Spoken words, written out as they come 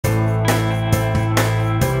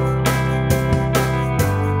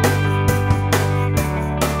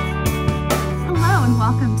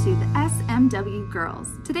SMW Girls.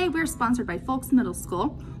 Today we're sponsored by Folks Middle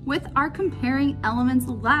School with our Comparing Elements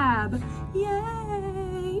Lab.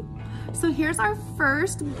 Yay! So here's our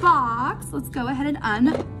first box. Let's go ahead and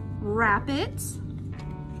unwrap it.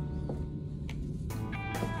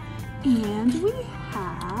 And we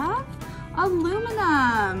have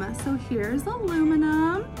aluminum. So here's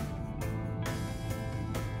aluminum.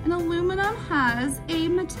 And aluminum has a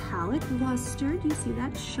metallic luster. Do you see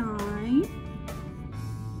that shine?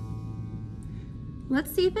 Let's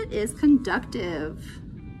see if it is conductive.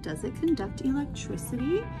 Does it conduct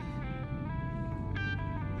electricity?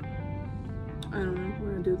 I don't know,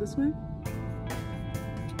 we're gonna do it this way.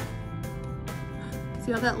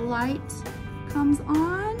 See how that light comes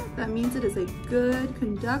on? That means it is a good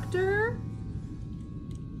conductor.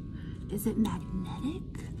 Is it magnetic?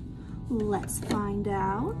 Let's find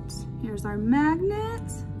out. Here's our magnet.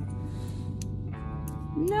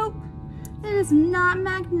 Nope, it is not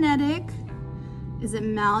magnetic. Is it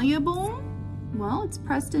malleable? Well, it's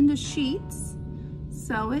pressed into sheets,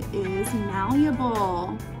 so it is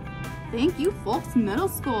malleable. Thank you, Folks Middle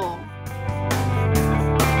School.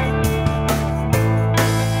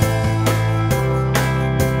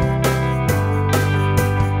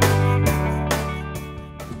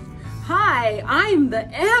 Hi, I'm the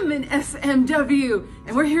M in SMW,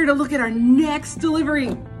 and we're here to look at our next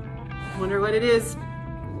delivery. Wonder what it is?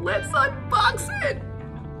 Let's unbox it.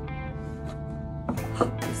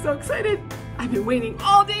 I'm so excited. I've been waiting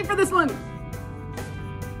all day for this one.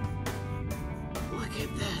 Look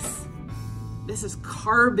at this. This is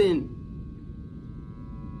carbon.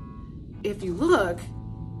 If you look,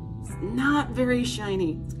 it's not very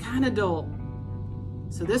shiny. It's kind of dull.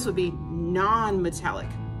 So this would be non-metallic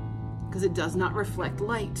because it does not reflect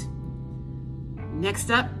light. Next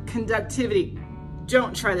up, conductivity.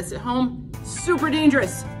 Don't try this at home. Super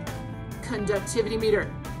dangerous. Conductivity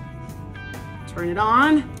meter. Turn it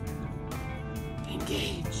on,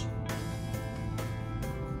 engage.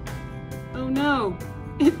 Oh no,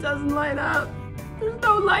 it doesn't light up. There's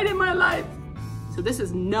no light in my life. So this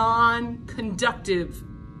is non-conductive.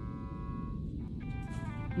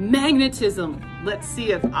 Magnetism. Let's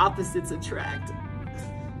see if opposites attract.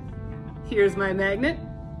 Here's my magnet.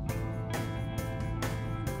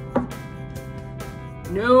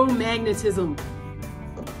 No magnetism.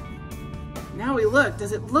 Now we look,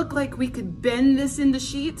 does it look like we could bend this into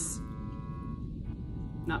sheets?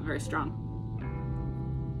 Not very strong.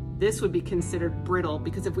 This would be considered brittle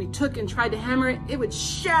because if we took and tried to hammer it, it would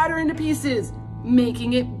shatter into pieces,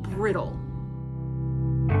 making it brittle.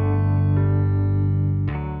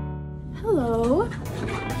 Hello,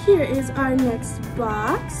 here is our next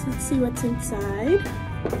box. Let's see what's inside.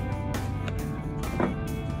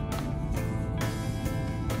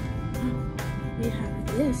 We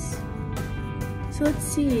have this. So let's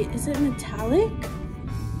see, is it metallic?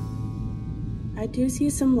 I do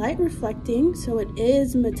see some light reflecting, so it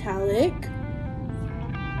is metallic.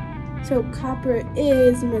 So copper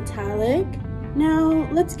is metallic. Now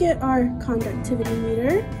let's get our conductivity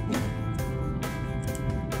meter.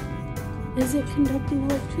 Is it conducting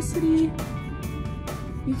electricity?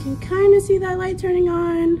 You can kind of see that light turning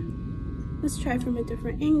on. Let's try from a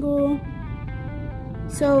different angle.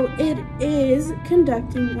 So it is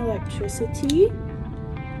conducting electricity.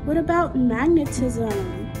 What about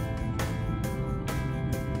magnetism?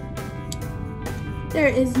 There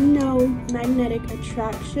is no magnetic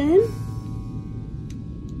attraction.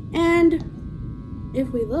 And if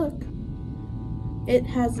we look, it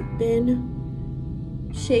has been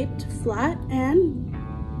shaped flat and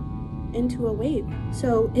into a wave.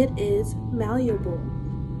 So it is malleable.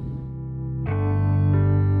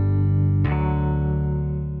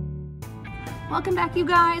 Welcome back, you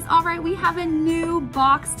guys. All right, we have a new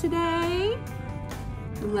box today.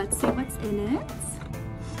 Let's see what's in it.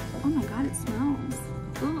 Oh my God, it smells.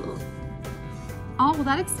 Ugh. Oh, well,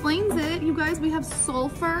 that explains it. You guys, we have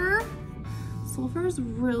sulfur. Sulfur is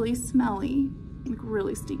really smelly, like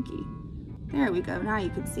really stinky. There we go, now you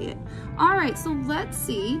can see it. All right, so let's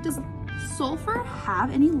see, does sulfur have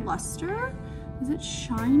any luster? Is it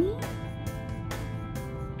shiny?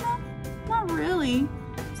 No, not really.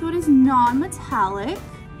 So it is non-metallic.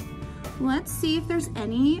 Let's see if there's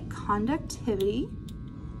any conductivity.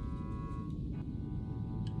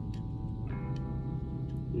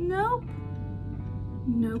 Nope,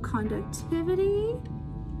 no conductivity.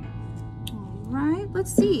 All right,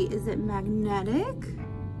 let's see, is it magnetic?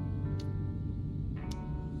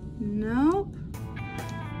 Nope,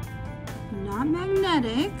 not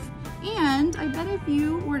magnetic. And I bet if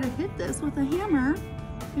you were to hit this with a hammer,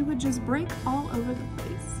 it would just break all over the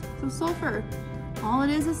place. So sulfur, all it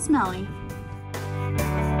is smelly.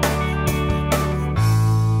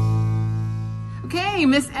 Okay,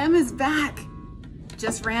 Miss M is back.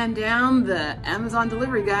 Just ran down the Amazon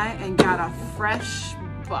delivery guy and got a fresh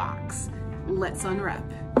box. Let's unwrap.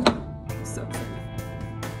 I'm so excited.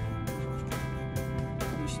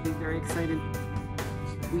 You should be very excited.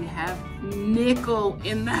 We have nickel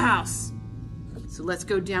in the house. So let's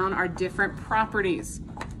go down our different properties.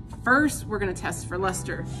 First, we're gonna test for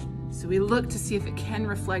luster. So we look to see if it can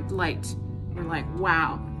reflect light. We're like,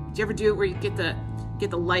 wow. Did you ever do it where you get the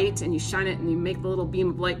light and you shine it and you make the little beam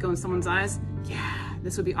of light go in someone's eyes? Yeah,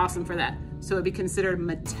 this would be awesome for that. So it'd be considered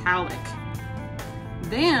metallic.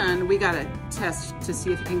 Then we gotta test to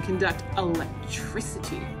see if it can conduct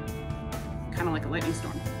electricity. Kind of like a lightning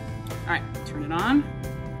storm. All right, turn it on.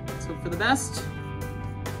 Let's hope for the best.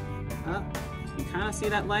 Oh, you can kind of see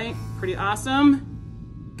that light, pretty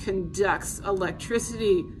awesome. Conducts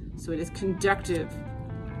electricity, so it is conductive.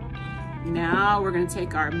 Now we're gonna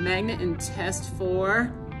take our magnet and test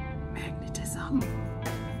for magnetism.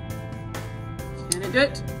 Can it do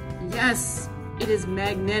it? Yes, it is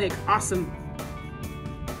magnetic, awesome.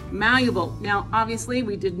 Malleable. Now, obviously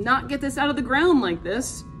we did not get this out of the ground like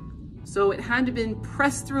this, so it had to have been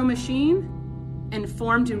pressed through a machine and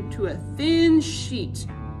formed into a thin sheet,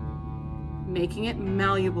 making it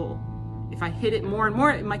malleable. If I hit it more and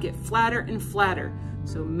more, it might get flatter and flatter.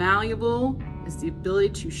 So malleable is the ability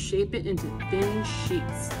to shape it into thin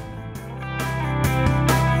sheets.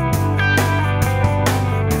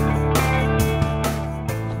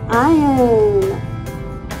 Iron.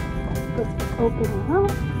 Let's open it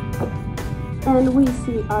up. And we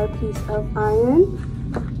see our piece of iron.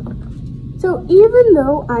 So even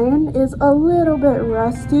though iron is a little bit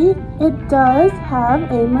rusty, it does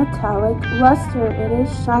have a metallic luster. It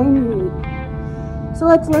is shiny. So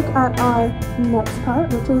let's look at our next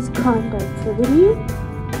part, which is conductivity.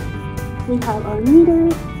 We have our meter,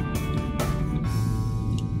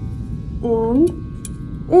 and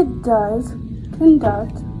it does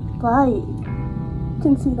conduct light. You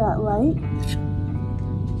can see that light.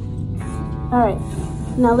 All right,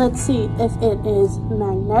 now let's see if it is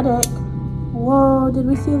magnetic. Whoa, did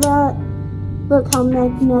we see that? Look how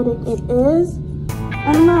magnetic it is.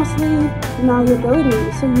 And lastly,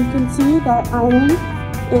 malleability. So you can see that iron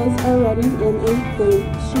is already in a thin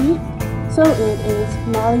sheet, so it is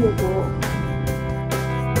malleable.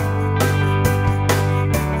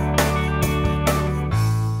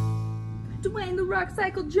 Dwayne the Rock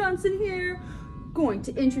Cycle Johnson here, going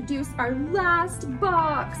to introduce our last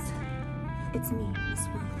box. It's me, Miss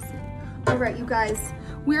Wilson. All right, you guys,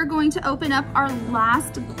 we're going to open up our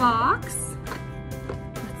last box.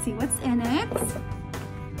 Let's see what's in it.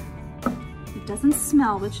 It doesn't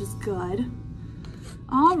smell, which is good.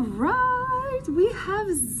 All right, we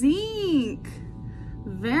have zinc.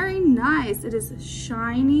 Very nice. It is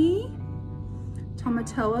shiny.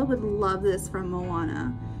 Tamatoa would love this from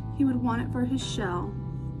Moana. He would want it for his shell.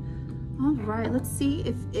 All right, let's see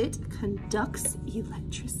if it conducts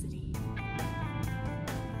electricity.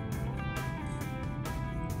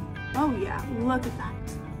 Oh yeah, look at that.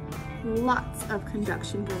 Lots of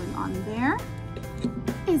conduction going on there.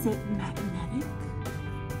 Is it magnetic?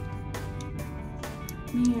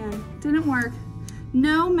 Man, didn't work.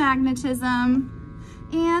 No magnetism.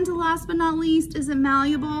 And last but not least, is it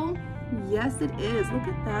malleable? Yes, it is. Look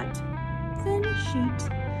at that thin sheet.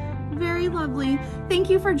 Very lovely. Thank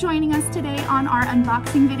you for joining us today on our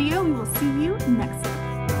unboxing video. We will see you next time.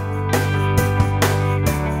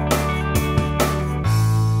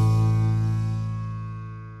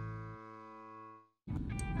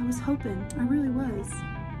 I was hoping, I really was.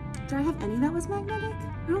 Did I have any that was magnetic?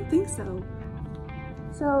 I don't think so.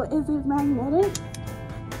 So is it magnetic?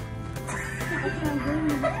 I can't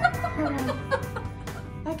breathe. Hold on.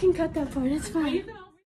 I can cut that part, it's fine.